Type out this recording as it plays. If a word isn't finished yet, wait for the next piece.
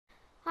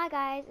Hi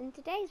guys, in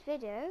today's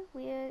video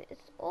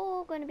it's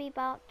all going to be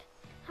about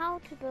how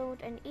to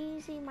build an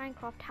easy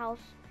Minecraft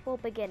house for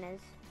beginners.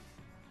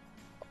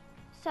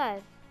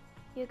 So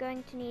you're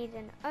going to need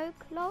an oak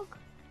log,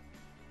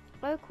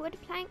 oak wood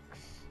planks,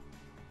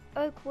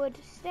 oak wood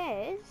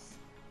stairs,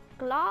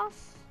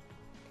 glass,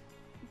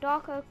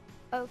 dark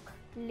oak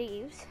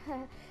leaves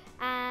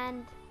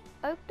and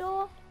oak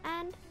door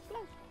and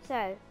glue.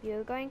 So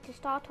you're going to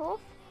start off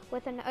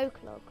with an oak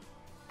log.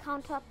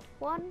 Count up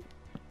 1,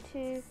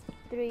 2,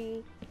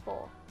 3,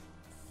 4.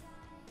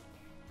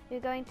 You're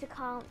going to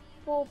count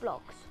 4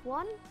 blocks.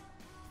 1,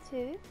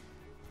 2,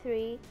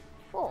 3,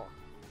 4.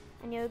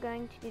 And you're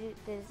going to do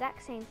the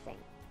exact same thing.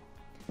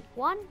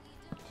 1,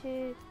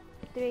 2,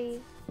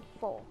 3,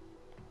 4.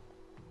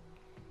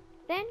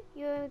 Then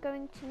you're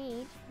going to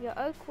need your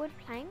oak wood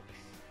planks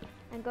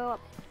and go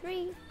up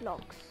 3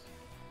 blocks.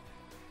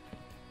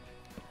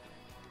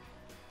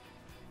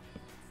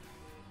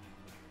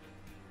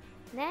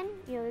 Then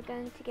you're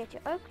going to get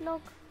your oak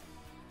log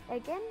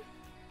again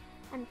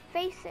and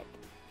face it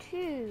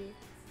to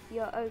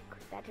your oak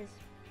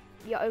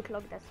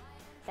log that's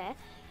there,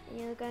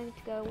 and you're going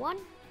to go 1,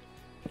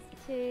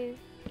 2,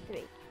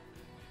 3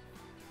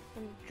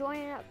 and join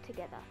it up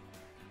together.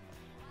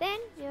 Then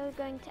you're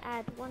going to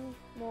add 1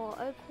 more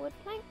oak wood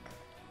plank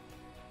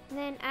and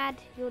then add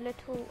your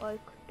little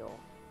oak door.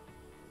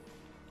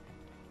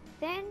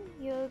 Then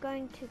you're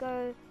going to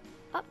go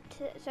up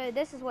to, so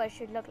this is what it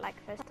should look like.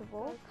 First of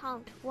all,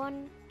 count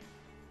 1,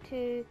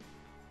 2,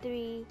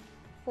 3,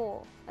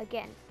 4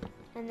 again,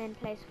 and then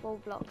place 4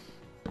 blocks.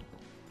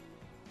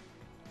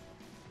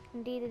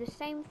 And do the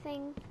same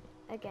thing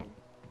again.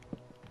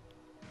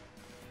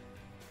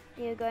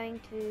 You're going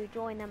to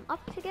join them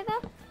up together,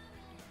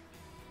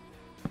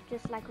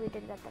 just like we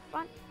did at the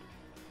front.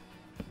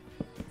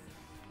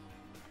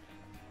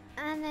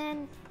 And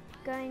then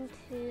going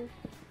to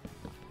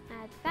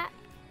add that,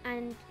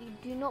 and you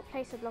do not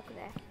place a block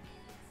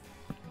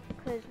there,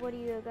 because what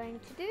you're going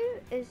to do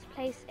is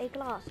place a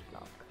glass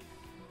block.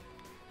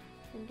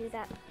 And do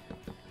that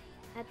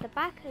at the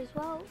back as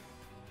well,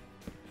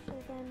 so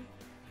then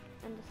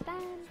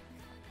understand.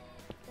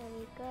 There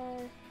we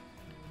go.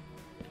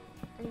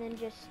 And then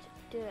just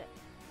do it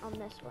on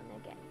this one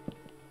again.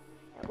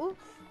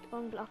 Oops,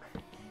 wrong block.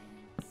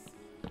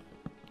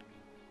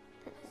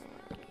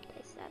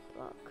 Place that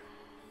block.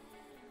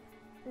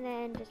 And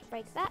then just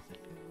break that.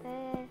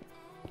 There.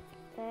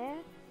 There.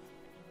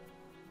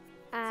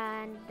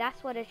 And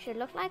that's what it should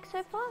look like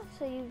so far.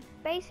 So you've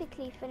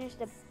basically finished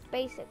the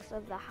basics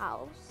of the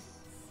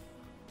house.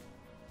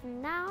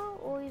 Now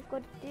all you've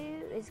got to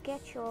do is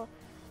get your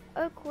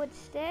oak wood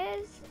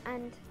stairs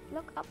and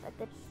look up at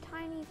the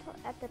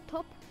at the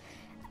top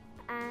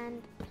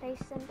and place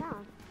them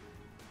down,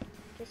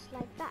 just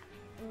like that,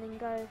 and then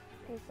go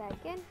place that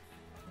again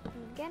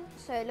and again,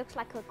 so it looks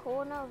like a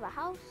corner of a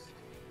house.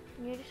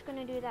 And you're just going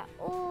to do that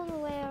all the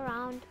way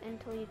around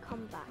until you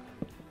come back.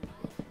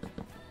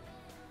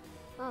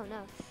 Oh no,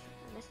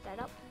 I messed that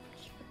up.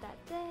 Just put that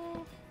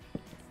there.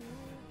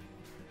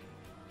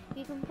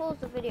 You can pause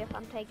the video if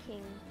I'm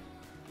taking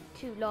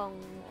too long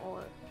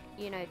or,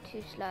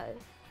 too slow.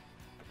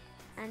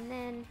 And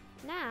then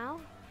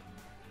now,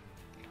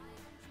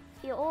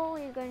 all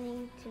you're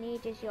going to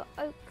need is your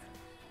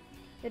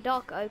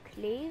dark oak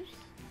leaves.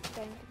 You're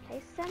going to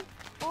place them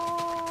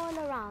all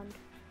around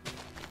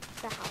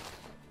the house.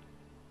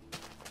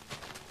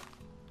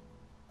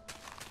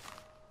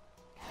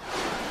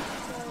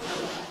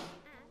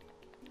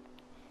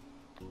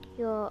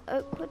 Your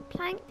oak wood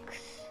planks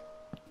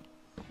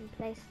and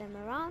place them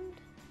around,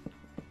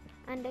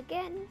 and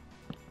again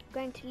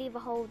going to leave a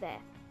hole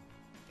there,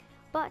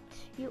 but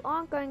you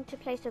aren't going to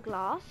place a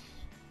glass,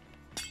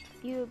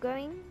 you're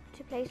going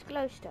to place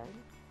glowstone.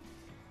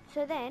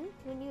 So then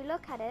when you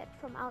look at it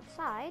from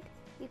outside,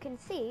 you can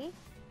see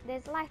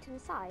there's light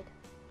inside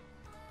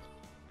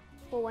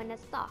for when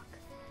it's dark.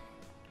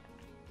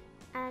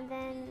 And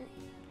then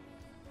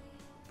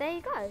there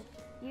you go,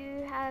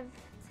 you have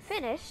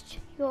finished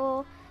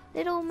your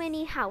little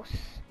mini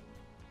house.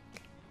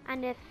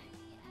 And if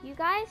you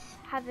guys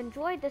have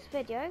enjoyed this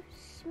video,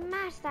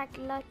 smash that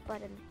like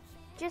button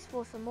just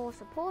for some more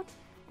support,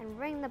 and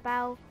ring the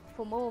bell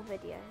for more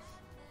videos.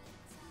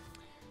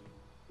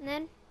 And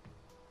then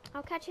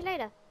I'll catch you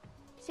later.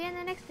 See you in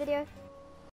the next video.